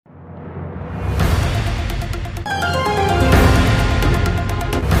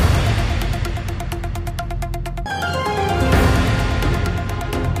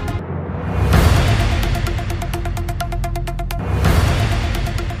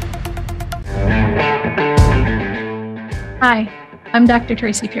Hi, I'm Dr.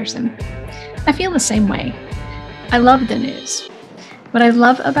 Tracy Pearson. I feel the same way. I love the news. What I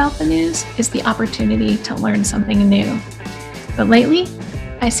love about the news is the opportunity to learn something new. But lately,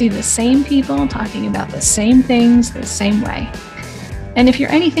 I see the same people talking about the same things the same way. And if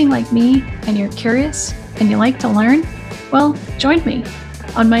you're anything like me and you're curious and you like to learn, well, join me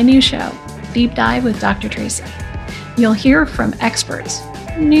on my new show, Deep Dive with Dr. Tracy. You'll hear from experts,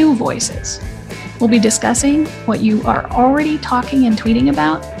 new voices. We'll be discussing what you are already talking and tweeting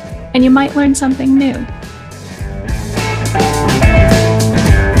about, and you might learn something new.